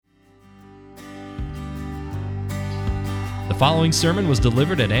following sermon was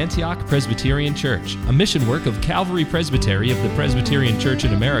delivered at Antioch Presbyterian Church, a mission work of Calvary Presbytery of the Presbyterian Church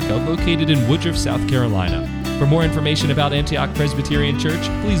in America located in Woodruff, South Carolina. For more information about Antioch Presbyterian Church,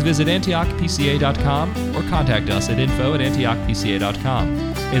 please visit antiochpca.com or contact us at info@antiochpca.com.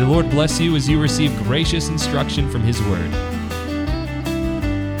 May the Lord bless you as you receive gracious instruction from His Word.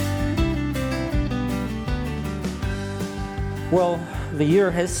 Well, the year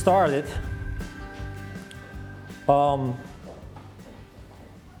has started.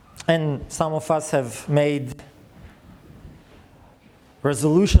 And some of us have made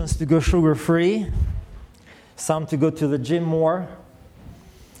resolutions to go sugar-free, some to go to the gym more,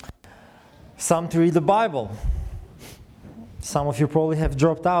 some to read the Bible. Some of you probably have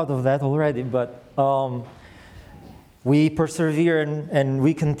dropped out of that already, but we persevere and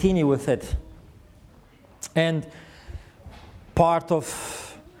we continue with it. And part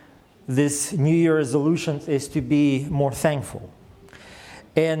of this New Year resolution is to be more thankful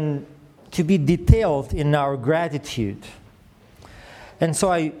and to be detailed in our gratitude. And so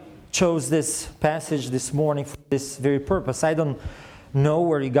I chose this passage this morning for this very purpose. I don't know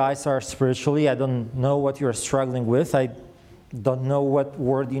where you guys are spiritually. I don't know what you're struggling with. I don't know what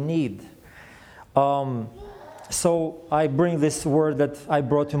word you need. So I bring this word that I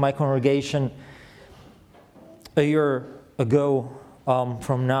brought to my congregation a year ago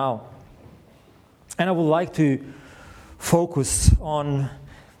from now. And I would like to focus on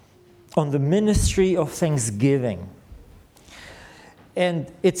the ministry of thanksgiving. And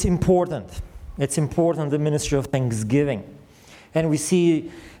it's important. It's important, the ministry of thanksgiving. And we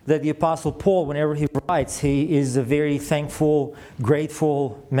see that the Apostle Paul, whenever he writes, he is a very thankful,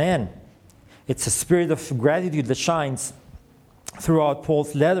 grateful man. It's a spirit of gratitude that shines throughout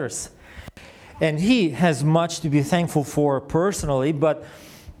Paul's letters. And he has much to be thankful for personally, but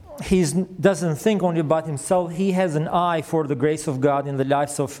he doesn't think only about himself. He has an eye for the grace of God in the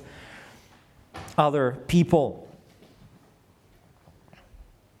lives of other people.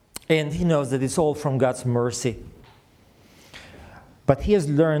 And he knows that it's all from God's mercy. But he has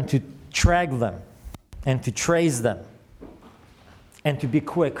learned to track them and to trace them and to be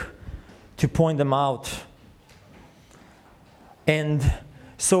quick to point them out. And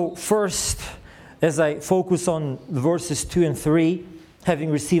so first, as I focus on verses 2 and 3, having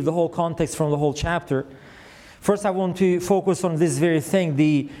received the whole context from the whole chapter, first I want to focus on this very thing,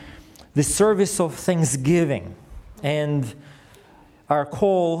 the service of thanksgiving. And our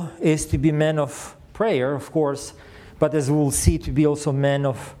call is to be men of prayer, of course, but as we'll see, to be also men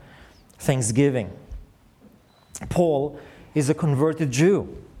of thanksgiving. Paul is a converted Jew,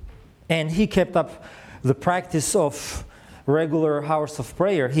 and he kept up the practice of regular hours of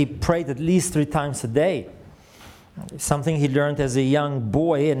prayer. He prayed at least 3 times a day. Something he learned as a young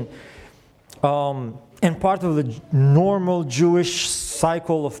boy, and part of the normal Jewish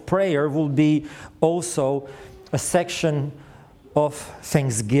cycle of prayer will be also a section of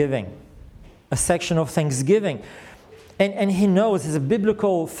thanksgiving. A section of thanksgiving. And he knows it's a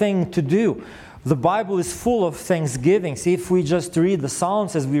biblical thing to do. The Bible is full of thanksgiving. See, if we just read the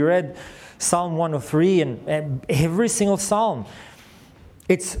Psalms as we read Psalm 103 and every single psalm,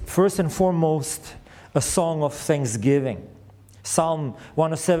 it's first and foremost a song of thanksgiving. Psalm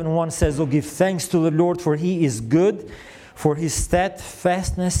 107:1 says, "Oh, give thanks to the Lord, for He is good, for His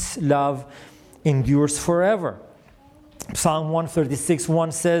steadfastness, love endures forever." Psalm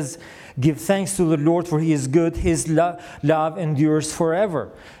 136:1 says, "Give thanks to the Lord, for He is good, His love endures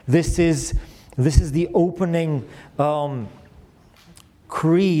forever." This is the opening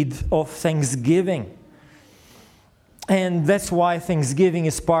creed of thanksgiving. And that's why thanksgiving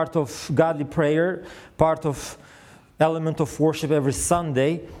is part of godly prayer, part of element of worship every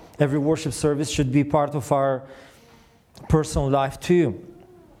Sunday. Every worship service should be part of our personal life too.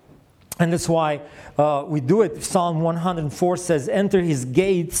 And that's why we do it. Psalm 104 says, "Enter His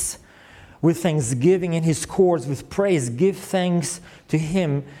gates with thanksgiving and His courts with praise. Give thanks to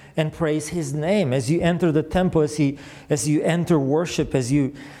Him and praise His name." As you enter the temple, as you enter worship, as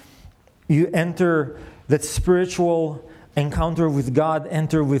you enter that spiritual encounter with God,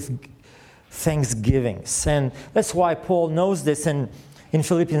 enter with thanksgivings. And that's why Paul knows this. And in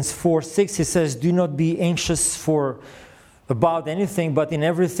Philippians 4:6 he says, "Do not be anxious about anything, but in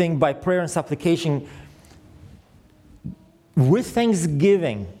everything by prayer and supplication with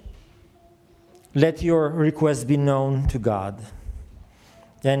thanksgiving let your requests be known to God."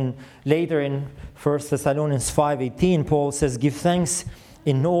 Then later in 1 Thessalonians 5:18 Paul says, "Give thanks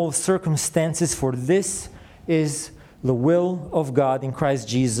in all circumstances, for this is the will of God in Christ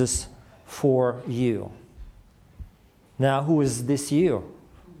Jesus for you." Now, who is this you?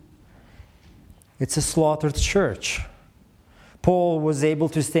 It's a slaughtered church. Paul was able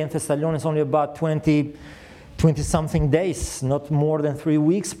to stay in Thessalonians only about 20-something days, not more than 3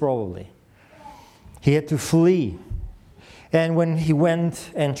 weeks probably. He had to flee. And when he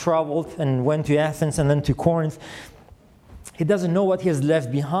went and traveled and went to Athens and then to Corinth, he doesn't know what he has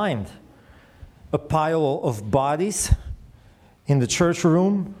left behind. A pile of bodies in the church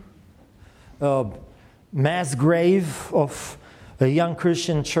room, a mass grave of a young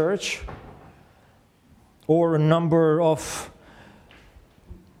Christian church, or a number of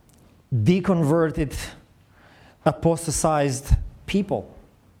deconverted, apostatized people.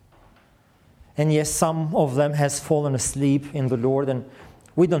 And yes, some of them has fallen asleep in the Lord, and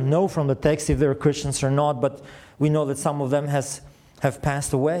we don't know from the text if they're Christians or not, but we know that some of them have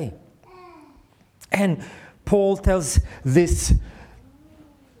passed away. And Paul tells this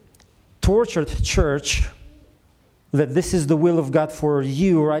tortured church that this is the will of God for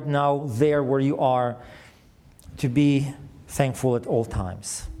you right now, there where you are, to be thankful at all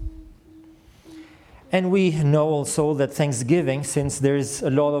times. And we know also that Thanksgiving, since there is a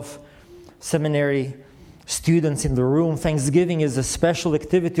lot of seminary students in the room, Thanksgiving is a special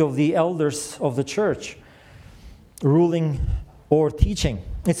activity of the elders of the church, ruling or teaching.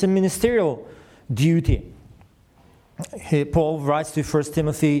 It's a ministerial duty. Paul writes to 1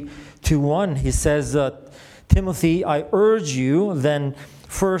 Timothy 2:1. He says, Timothy, I urge you then,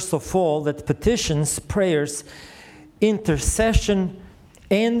 first of all, that petitions, prayers, intercession,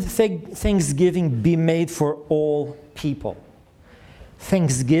 and thanksgiving be made for all people.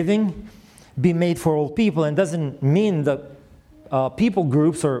 Thanksgiving be made for all people, and doesn't mean that people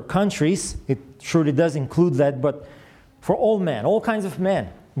groups or countries. It surely does include that, but for all men, all kinds of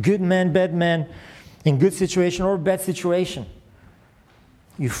men, good men, bad men, in good situation or bad situation.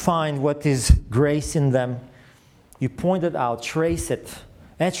 You find what is grace in them. You point it out, trace it,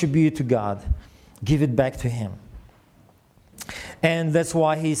 attribute it to God, give it back to Him. And that's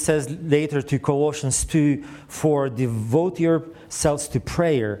why he says later to Colossians 2:4, devote yourselves to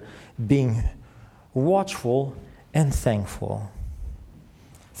prayer, being watchful and thankful.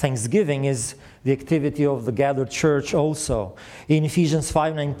 Thanksgiving is the activity of the gathered church also. In Ephesians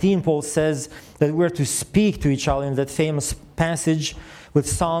 5:19, Paul says that we're to speak to each other in that famous passage with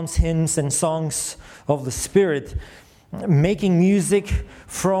psalms, hymns, and songs of the Spirit, making music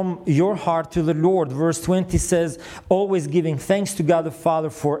from your heart to the Lord. Verse 20 says, always giving thanks to God the Father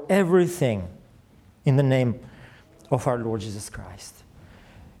for everything in the name of our Lord Jesus Christ.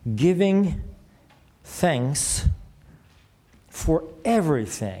 Giving thanks for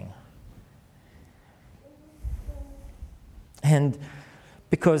everything. And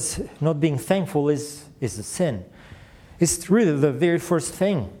because not being thankful is a sin. It's really the very first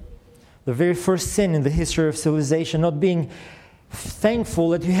thing. The very first sin in the history of civilization, not being thankful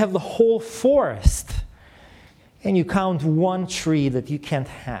that you have the whole forest and you count one tree that you can't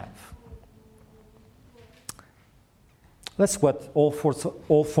have. That's what all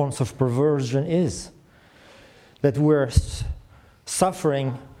forms of perversion is. That we're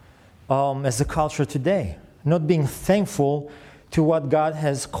suffering as a culture today. Not being thankful to what God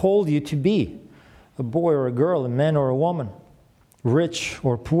has called you to be. A boy or a girl, a man or a woman. Rich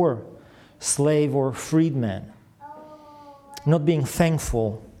or poor. Slave or freedman. Not being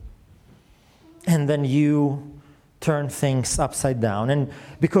thankful. And then you turn things upside down. And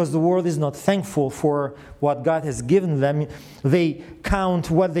because the world is not thankful for what God has given them, they count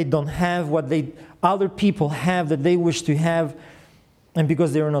what they don't have, what other people have that they wish to have. And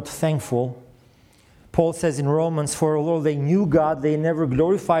because they are not thankful, Paul says in Romans, for although they knew God, they never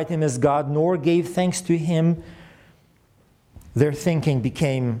glorified Him as God, nor gave thanks to Him. Their thinking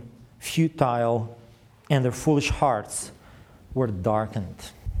became futile, and their foolish hearts were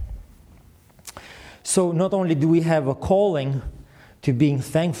darkened. So not only do we have a calling to being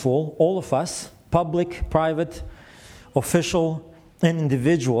thankful, all of us, public, private, official, and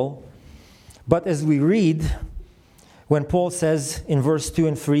individual, but as we read, when Paul says in verse 2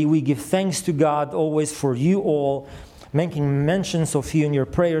 and 3, we give thanks to God always for you all, making mentions of you in your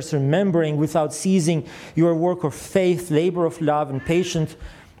prayers, remembering without ceasing your work of faith, labor of love, and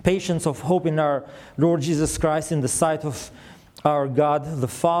patience of hope in our Lord Jesus Christ in the sight of our God the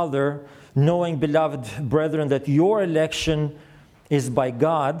Father, knowing, beloved brethren, that your election is by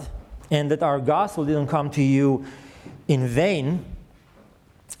God, and that our gospel didn't come to you in vain.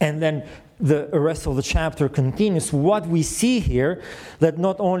 And then the rest of the chapter continues. What we see here, that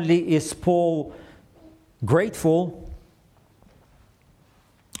not only is Paul grateful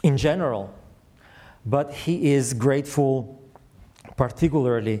in general, but he is grateful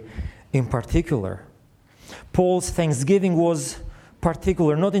particularly in particular. Paul's thanksgiving was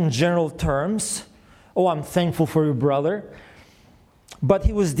particular, not in general terms. Oh, I'm thankful for you, brother. but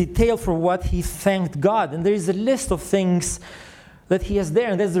he was detailed for what he thanked God. And there is a list of things that he has there.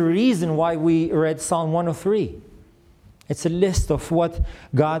 And that's the reason why we read Psalm 103. It's a list of what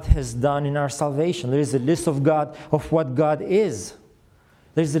God has done in our salvation. There is a list of what God is.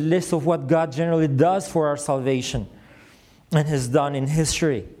 There's a list of what God generally does for our salvation and has done in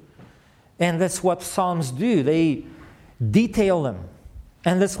history. And that's what Psalms do. They detail them.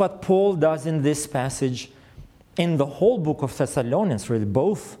 And that's what Paul does in this passage, in the whole book of Thessalonians, really,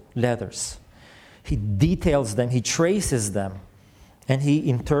 both letters. He details them, he traces them, and he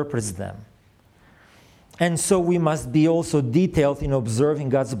interprets them. And so we must be also detailed in observing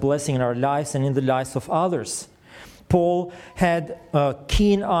God's blessing in our lives and in the lives of others. Paul had a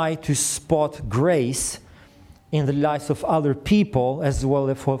keen eye to spot grace in the lives of other people as well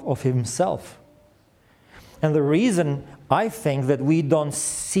as of himself. And the reason I think that we don't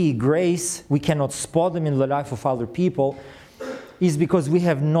see grace, we cannot spot them in the life of other people, is because we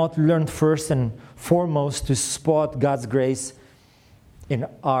have not learned first and foremost to spot God's grace in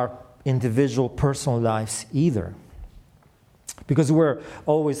our individual personal lives either. Because we're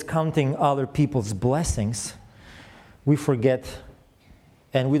always counting other people's blessings, we forget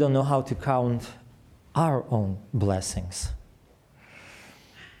and we don't know how to count our own blessings.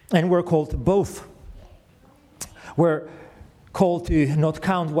 And we're called to both. We're called to not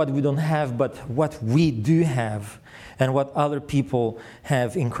count what we don't have, but what we do have and what other people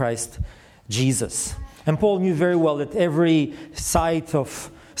have in Christ Jesus. And Paul knew very well that every side of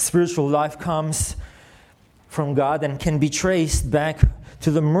spiritual life comes from God and can be traced back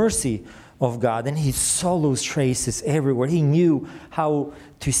to the mercy of God. And he saw those traces everywhere. He knew how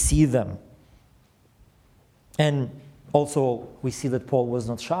to see them. And also, we see that Paul was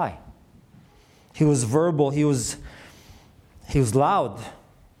not shy. He was verbal. He was loud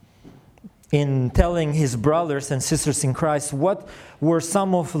in telling his brothers and sisters in Christ what were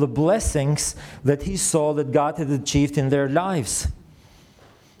some of the blessings that he saw that God had achieved in their lives.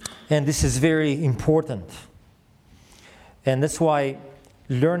 And this is very important. And that's why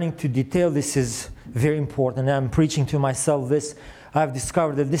learning to detail this is very important. And I'm preaching to myself this. I've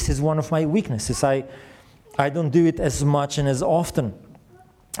discovered that this is one of my weaknesses. I don't do it as much and as often.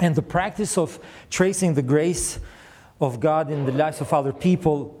 And the practice of tracing the grace of God in the lives of other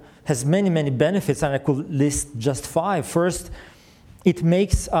people has many, many benefits, and I could list just 5. First, it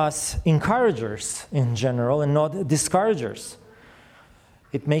makes us encouragers in general and not discouragers.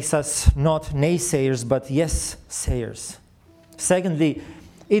 It makes us not naysayers, but yes-sayers. Secondly,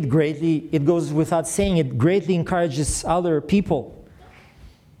 it goes without saying, it greatly encourages other people.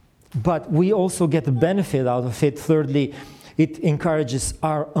 But we also get the benefit out of it. Thirdly, it encourages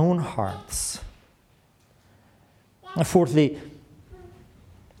our own hearts. And fourthly,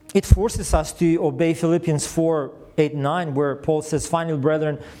 it forces us to obey Philippians 4:8-9, where Paul says, "Finally,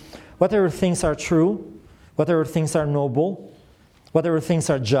 brethren, whatever things are true, whatever things are noble, whatever things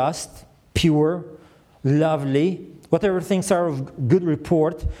are just, pure, lovely, whatever things are of good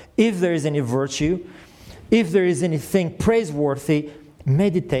report, if there is any virtue, if there is anything praiseworthy,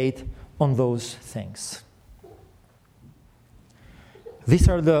 meditate on those things." These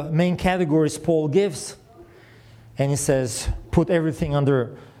are the main categories Paul gives. And he says, put everything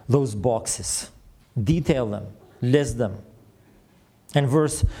under those boxes. Detail them. List them. And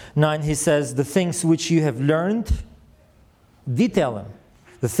verse 9, he says, the things which you have learned, detail them.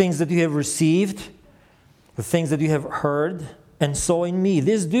 The things that you have received, the things that you have heard and saw in me,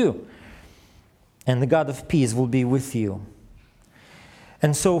 this do. And the God of peace will be with you.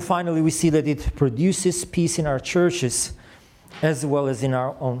 And so finally we see that it produces peace in our churches as well as in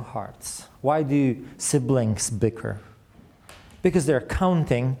our own hearts. Why do siblings bicker? Because they're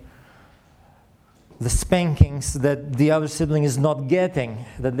counting the spankings that the other sibling is not getting,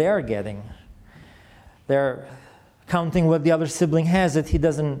 that they are getting. They're counting what the other sibling has, that he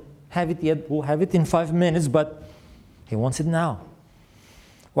doesn't have it yet. We'll have it in 5 minutes, but he wants it now.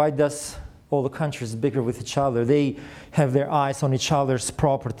 Why does all the countries bicker with each other? They have their eyes on each other's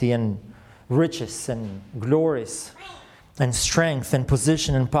property and riches and glories and strength and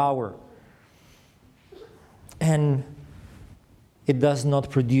position and power. And it does not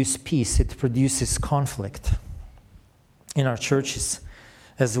produce peace. It produces conflict in our churches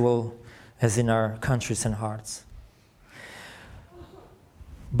as well as in our countries and hearts.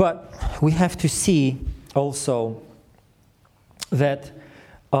 But we have to see also that,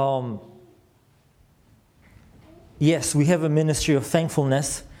 yes, we have a ministry of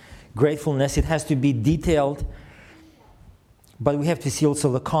thankfulness, gratefulness. It has to be detailed, but we have to see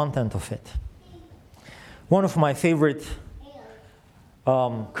also the content of it. One of my favorite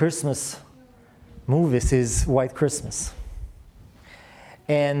Christmas movies is White Christmas.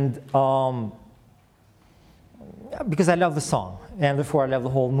 And because I love the song, and therefore I love the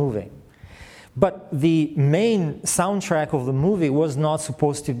whole movie. But the main soundtrack of the movie was not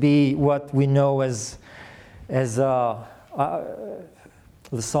supposed to be what we know as the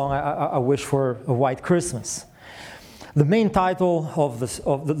song "I Wish for a White Christmas." The main title of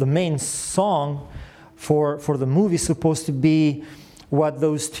the main song for the movie is supposed to be what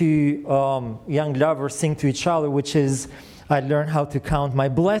those two young lovers sing to each other, which is, "I learned how to count my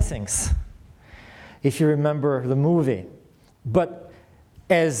blessings," if you remember the movie. But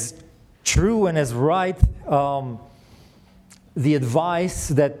as true and as right, the advice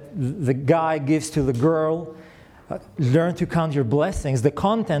that the guy gives to the girl, learn to count your blessings, the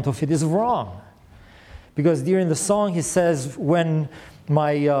content of it is wrong. Because during the song he says, when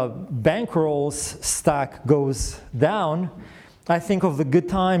my bankrolls stack goes down, I think of the good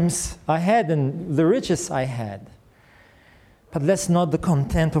times I had and the riches I had. But that's not the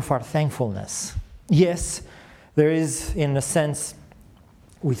content of our thankfulness. Yes, there is, in a sense,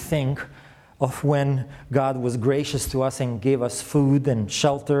 we think of when God was gracious to us and gave us food and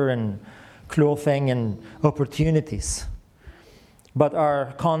shelter and clothing and opportunities. But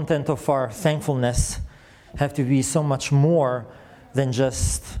our content of our thankfulness have to be so much more than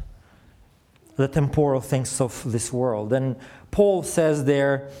just the temporal things of this world. And Paul says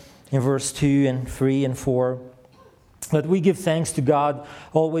there in verse 2 and 3 and 4 that we give thanks to God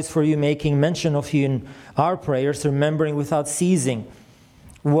always for you, making mention of you in our prayers, remembering without ceasing.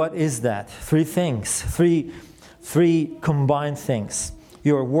 What is that? Three things, three combined things.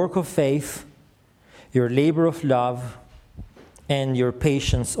 Your work of faith, your labor of love, and your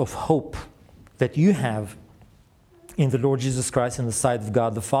patience of hope that you have in the Lord Jesus Christ in the sight of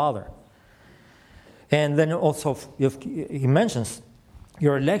God the Father. And then also he mentions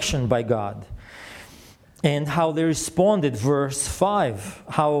your election by God and how they responded, verse 5,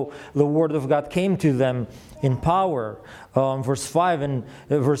 how the Word of God came to them in power, verse 5, and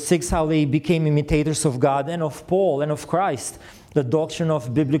verse 6, how they became imitators of God and of Paul and of Christ, the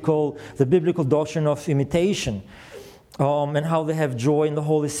biblical doctrine of imitation. And how they have joy in the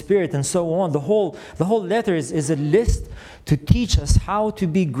Holy Spirit, and so on. The whole letter is a list to teach us how to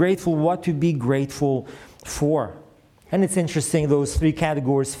be grateful, what to be grateful for. And it's interesting, those three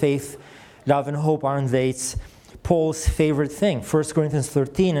categories, faith, love, and hope, aren't they? It's Paul's favorite thing, 1 Corinthians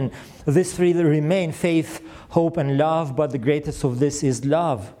 13. And these three remain, faith, hope, and love, but the greatest of this is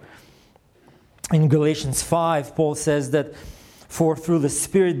love. In Galatians 5, Paul says that, for through the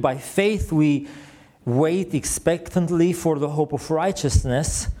Spirit by faith we wait expectantly for the hope of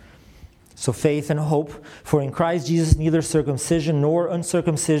righteousness. So faith and hope. For in Christ Jesus neither circumcision nor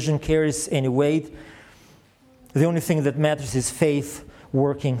uncircumcision carries any weight. The only thing that matters is faith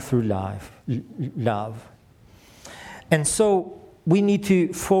working through love. And so we need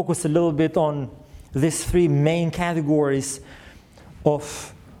to focus a little bit on these three main categories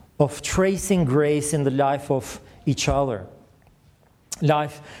of tracing grace in the life of each other.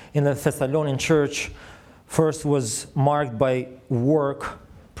 Life in the Thessalonian church first was marked by work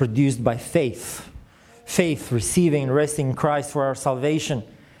produced by faith. Faith, receiving and resting in Christ for our salvation.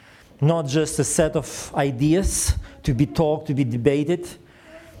 Not just a set of ideas to be talked, to be debated,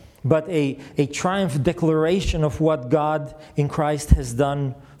 but a triumph declaration of what God in Christ has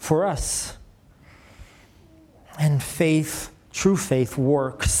done for us. And faith, true faith,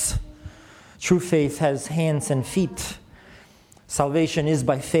 works. True faith has hands and feet. Salvation is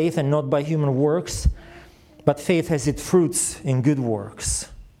by faith and not by human works, but faith has its fruits in good works.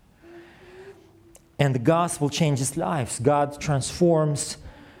 And the gospel changes lives. God transforms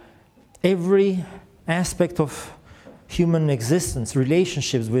every aspect of human existence,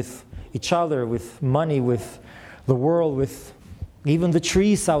 relationships with each other, with money, with the world, with even the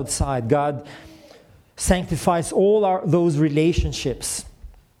trees outside. God sanctifies all those relationships.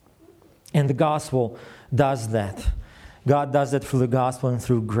 And the gospel does that. God does that through the gospel and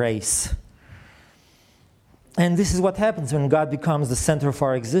through grace. And this is what happens when God becomes the center of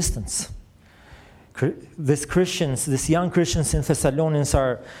our existence. These young Christians in Thessalonians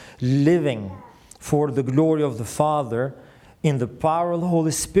are living for the glory of the Father in the power of the Holy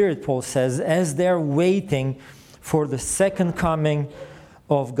Spirit, Paul says, as they're waiting for the second coming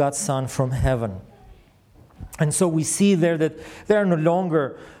of God's Son from heaven. And so we see there that they are no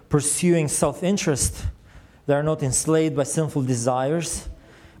longer pursuing self-interest. They are not enslaved by sinful desires,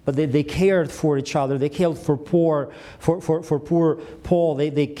 but they cared for each other. They cared for poor Paul.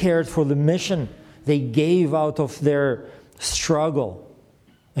 They cared for the mission. They gave out of their struggle.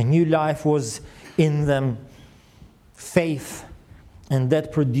 A new life was in them, faith, and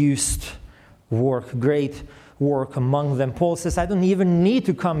that produced work, great work among them. Paul says, I don't even need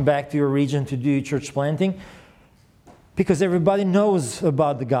to come back to your region to do church planting because everybody knows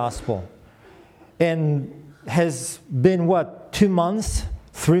about the gospel. And has been, 2 months,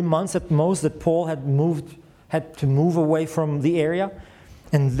 3 months at most that Paul had to move away from the area.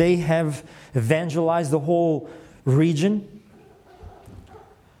 And they have evangelized the whole region.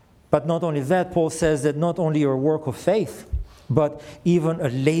 But not only that, Paul says that not only a work of faith, but even a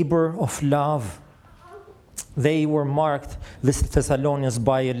labor of love. They were marked, the Thessalonians,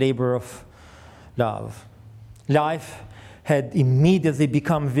 by a labor of love. Life had immediately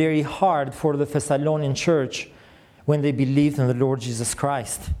become very hard for the Thessalonian church when they believed in the Lord Jesus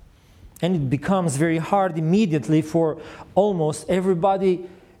Christ. And it becomes very hard immediately for almost everybody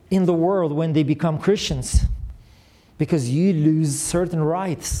in the world when they become Christians, because you lose certain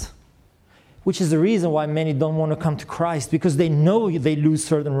rights, which is the reason why many don't want to come to Christ, because they know they lose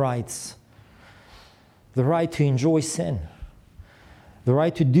certain rights. The right to enjoy sin, the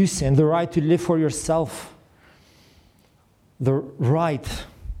right to do sin, the right to live for yourself, the right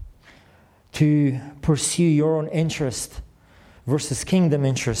to pursue your own interest versus kingdom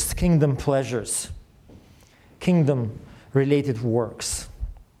interest, kingdom pleasures, kingdom-related works.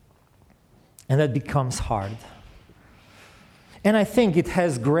 And that becomes hard. And I think it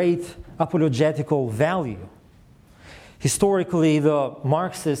has great apologetical value. Historically, the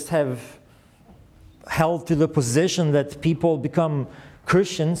Marxists have held to the position that people become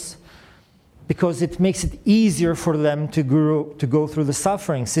Christians because it makes it easier for them to go through the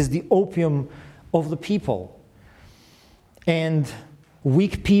sufferings. It's the opium of the people. And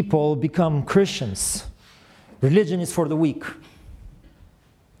weak people become Christians. Religion is for the weak.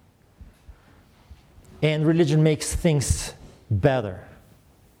 And religion makes things better.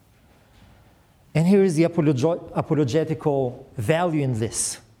 And here is the apologetical value in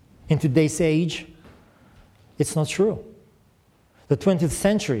this. In today's age, it's not true. The 20th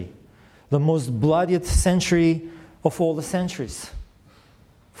century, the most bloodied century of all the centuries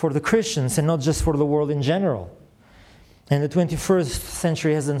for the Christians and not just for the world in general. And the 21st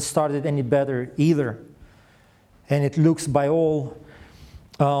century hasn't started any better either. And it looks, by all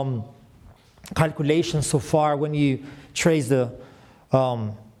calculations so far, when you trace the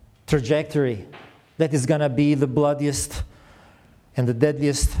trajectory, that is going to be the bloodiest and the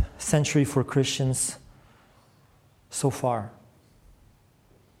deadliest century for Christians so far.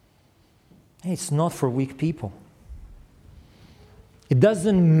 It's not for weak people. It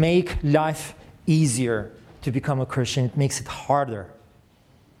doesn't make life easier to become a Christian. It makes it harder.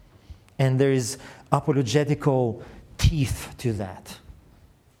 And there is apologetical teeth to that.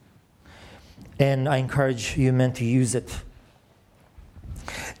 And I encourage you men to use it.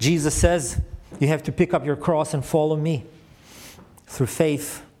 Jesus says you have to pick up your cross and follow me through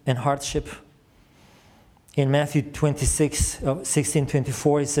faith and hardship. In Matthew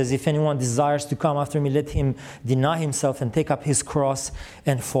 16:24, it says, if anyone desires to come after me, let him deny himself and take up his cross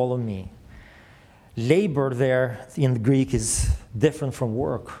and follow me. Labor there in the Greek is different from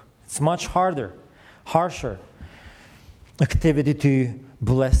work. It's much harder, harsher activity to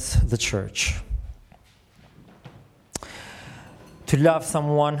bless the church. To love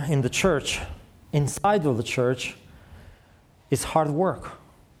someone in the church, inside of the church, is hard work.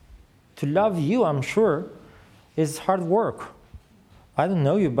 To love you, I'm sure, is hard work. I don't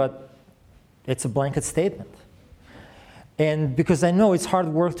know you, but it's a blanket statement. And because I know it's hard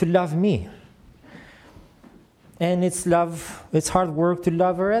work to love me. And it's hard work to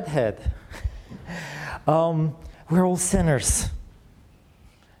love a redhead. We're all sinners.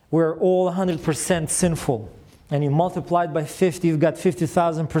 We're all 100% sinful. And you multiply it by 50, you've got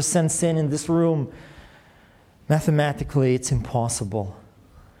 50,000% sin in this room. Mathematically, it's impossible.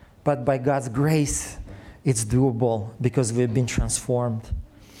 But by God's grace, it's doable because we've been transformed.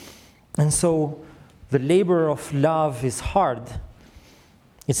 And so the labor of love is hard.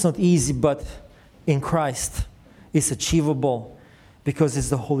 It's not easy, but in Christ, it's achievable because it's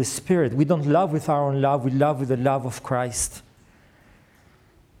the Holy Spirit. We don't love with our own love, we love with the love of Christ.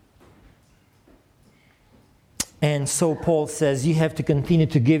 And so Paul says you have to continue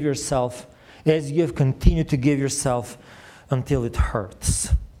to give yourself as you have continued to give yourself until it hurts.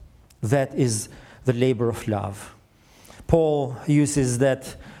 That is the labor of love. Paul uses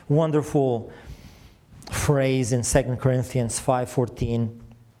that wonderful phrase in 2 Corinthians 5:14.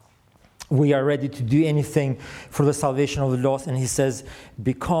 We are ready to do anything for the salvation of the lost. And he says,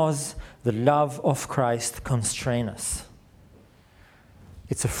 because the love of Christ constrains us.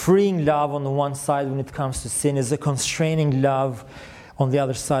 It's a freeing love on the one side when it comes to sin. It's a constraining love on the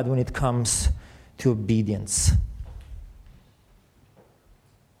other side when it comes to obedience.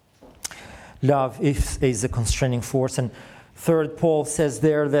 love is a constraining force. And third, Paul says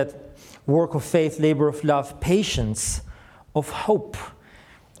there that work of faith, labor of love, patience of hope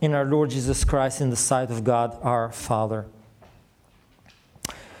in our Lord Jesus Christ in the sight of God our Father.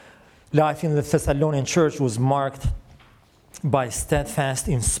 Life in the Thessalonian church was marked by steadfast,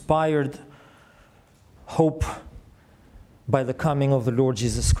 inspired hope by the coming of the Lord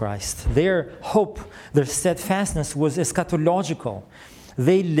Jesus Christ. Their hope, their steadfastness was eschatological.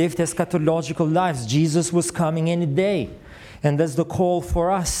 They lived eschatological lives. Jesus was coming any day. And that's the call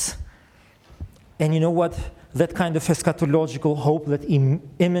for us. And you know what that kind of eschatological hope, that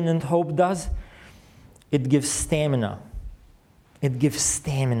imminent hope does? It gives stamina. It gives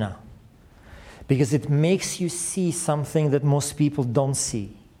stamina. Because it makes you see something that most people don't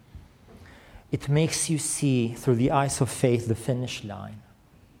see. It makes you see through the eyes of faith the finish line.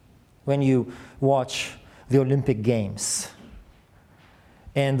 When you watch the Olympic Games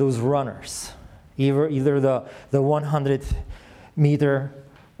and those runners, either the 100-meter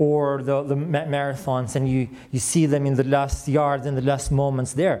or the marathons, and you see them in the last yards and the last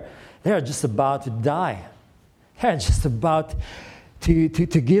moments, they're just about to die. They're just about to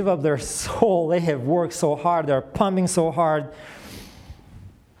give up their soul. They have worked so hard. They're pumping so hard.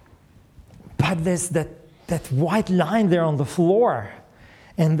 But there's that white line there on the floor.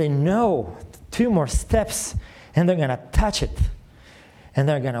 And they know 2 more steps and they're going to touch it. And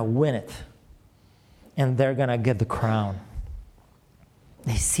they're going to win it. And they're going to get the crown.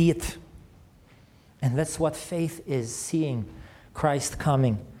 They see it. And that's what faith is, seeing Christ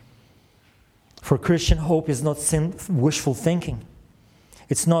coming. For Christian hope is not wishful thinking.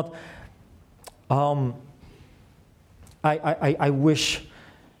 It's not, I wish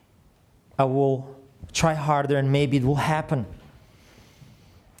I will try harder and maybe it will happen.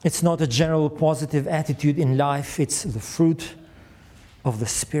 It's not a general positive attitude in life. It's the fruit of the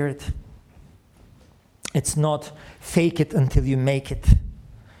Spirit. It's not fake it until you make it.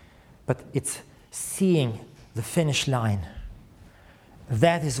 But it's seeing the finish line.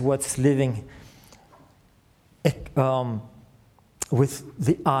 That is what's living with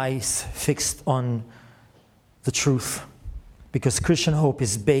the eyes fixed on the truth. Because Christian hope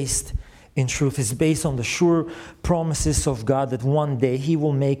is based in truth. It's based on the sure promises of God that one day He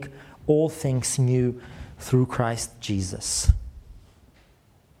will make all things new through Christ Jesus.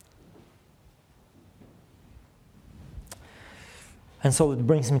 And so it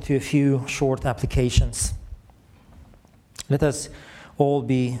brings me to a few short applications. Let us all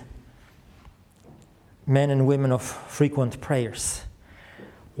be men and women of frequent prayers.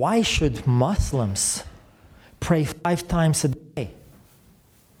 Why should Muslims pray 5 times a day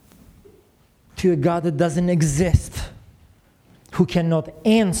to a God that doesn't exist, who cannot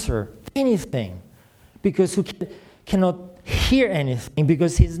answer anything, because who cannot hear anything,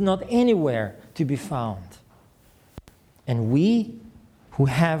 because He's not anywhere to be found? And we who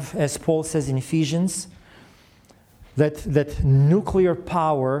have, as Paul says in Ephesians, that nuclear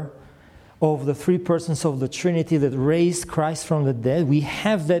power of the 3 persons of the Trinity that raised Christ from the dead, we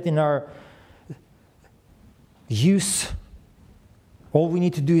have that in our use. All we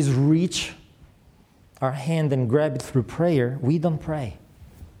need to do is reach our hand and grab it through prayer. We don't pray.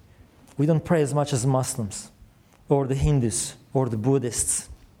 We don't pray as much as Muslims or the Hindus or the Buddhists.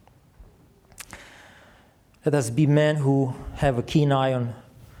 Let us be men who have a keen eye on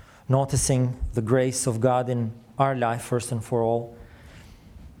noticing the grace of God in our life first and for all,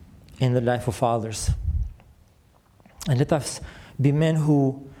 in the life of others. And let us be men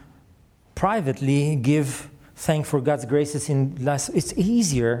who privately give thanks for God's graces in life. It's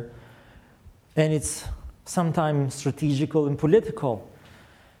easier, and it's sometimes strategical and political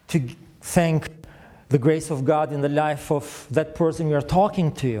to thank the grace of God in the life of that person you are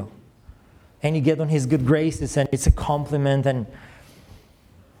talking to. And you get on His good graces, and it's a compliment, and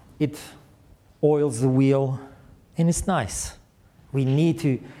it oils the wheel, and it's nice. We need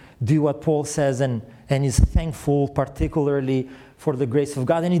to do what Paul says and is thankful particularly for the grace of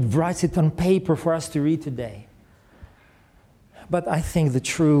God, and it writes it on paper for us to read today. But I think the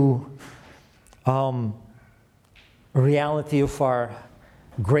true reality of our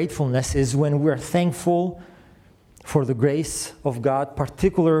gratefulness is when we're thankful for the grace of God,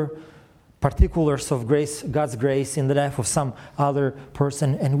 particulars of grace, God's grace in the life of some other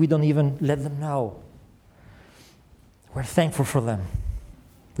person, and we don't even let them know. We're thankful for them.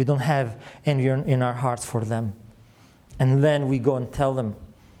 We don't have envy in our hearts for them. And then we go and tell them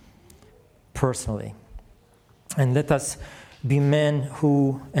personally. And let us be men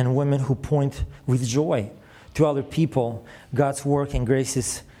and women who point with joy to other people God's work and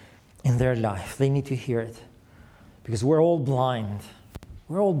graces in their life. They need to hear it. Because we're all blind.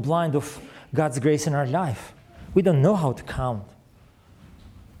 We're all blind of God's grace in our life. We don't know how to count.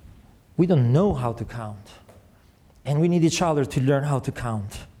 We don't know how to count. And we need each other to learn how to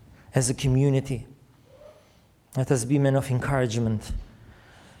count as a community. Let us be men of encouragement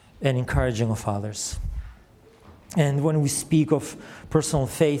and encouraging of others. And when we speak of personal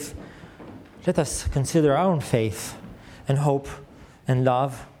faith, let us consider our own faith and hope and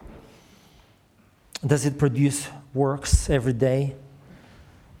love. Does it produce works every day?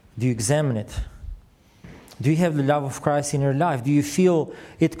 Do you examine it? Do you have the love of Christ in your life? Do you feel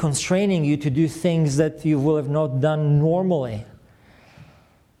it constraining you to do things that you will have not done normally?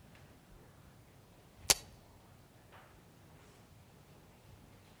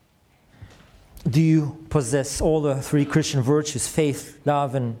 Do you possess all the three Christian virtues, faith,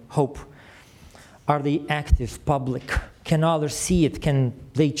 love, and hope? Are they active, public? Can others see it? Can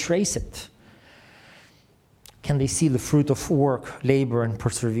they trace it? Can they see the fruit of work, labor, and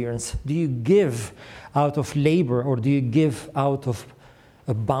perseverance? Do you give out of labor, or do you give out of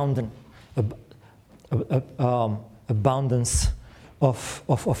abundance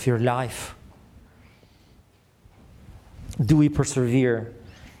of your life? Do we persevere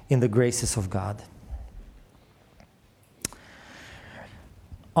in the graces of God?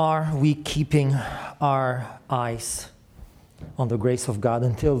 Are we keeping our eyes on the grace of God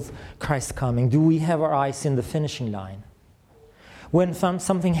until Christ's coming? Do we have our eyes in the finishing line? When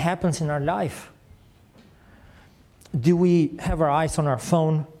something happens in our life, do we have our eyes on our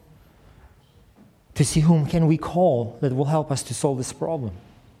phone to see whom can we call that will help us to solve this problem?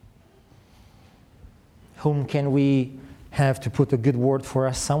 Whom can we have to put a good word for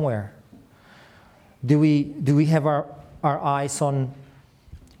us somewhere? Do we have our eyes on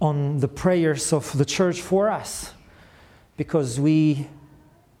the prayers of the church for us? Because we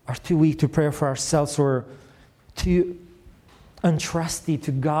are too weak to pray for ourselves, or too untrusty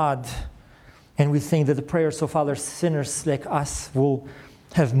to God, and we think that the prayers of other sinners like us will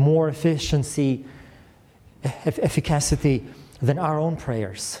have more efficacy than our own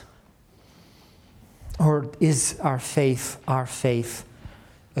prayers. Or is our faith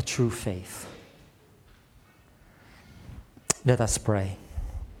a true faith? Let us pray.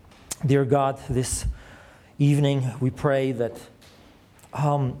 Dear God, this evening we pray that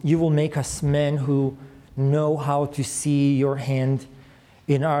you will make us men who know how to see your hand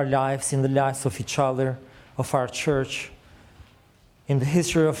in our lives, in the lives of each other, of our church, in the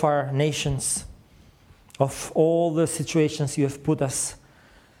history of our nations, of all the situations you have put us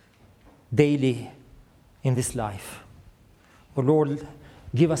daily in this life. Oh Lord,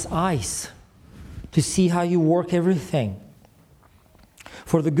 give us eyes to see how you work everything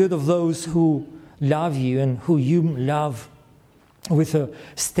for the good of those who love you and who you love with a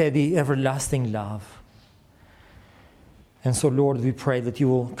steady, everlasting love. And so, Lord, we pray that you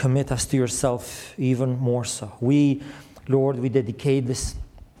will commit us to yourself even more so. Lord, we dedicate this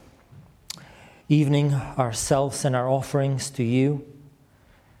evening ourselves and our offerings to you.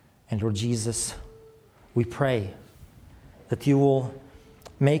 And Lord Jesus, we pray that you will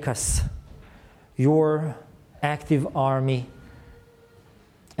make us your active army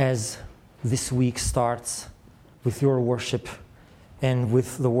as this week starts with your worship and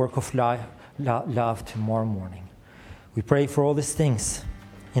with the work of love tomorrow morning. We pray for all these things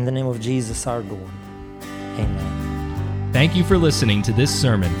in the name of Jesus our Lord. Amen. Thank you for listening to this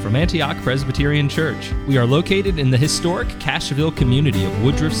sermon from Antioch Presbyterian Church. We are located in the historic Cashville community of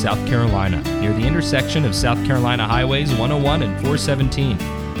Woodruff, South Carolina, near the intersection of South Carolina Highways 101 and 417.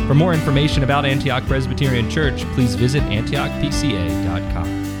 For more information about Antioch Presbyterian Church, please visit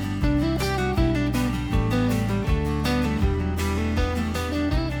antiochpca.com.